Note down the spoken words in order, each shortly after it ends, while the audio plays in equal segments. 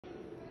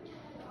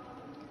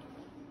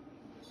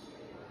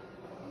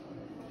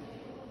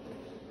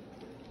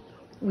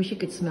Wish you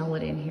could smell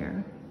it in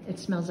here. It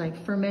smells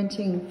like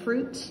fermenting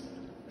fruit,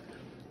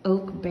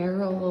 oak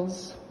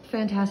barrels.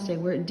 Fantastic.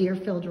 We're at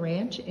Deerfield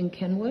Ranch in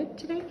Kenwood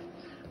today.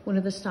 One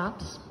of the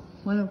stops.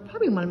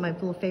 Probably one of my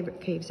little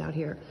favorite caves out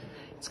here.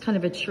 It's kind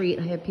of a treat.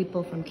 I have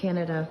people from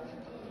Canada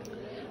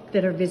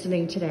that are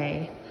visiting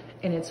today,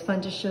 and it's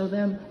fun to show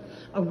them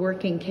a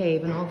working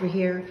cave. And over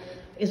here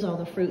is all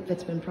the fruit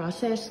that's been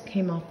processed.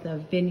 Came off the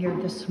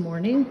vineyard this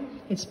morning.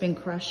 It's been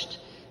crushed,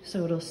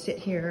 so it'll sit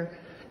here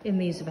in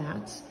these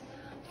vats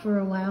for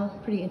a while.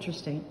 Pretty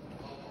interesting.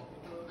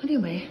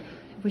 Anyway,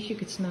 I wish you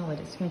could smell it.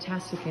 It's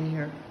fantastic in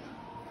here.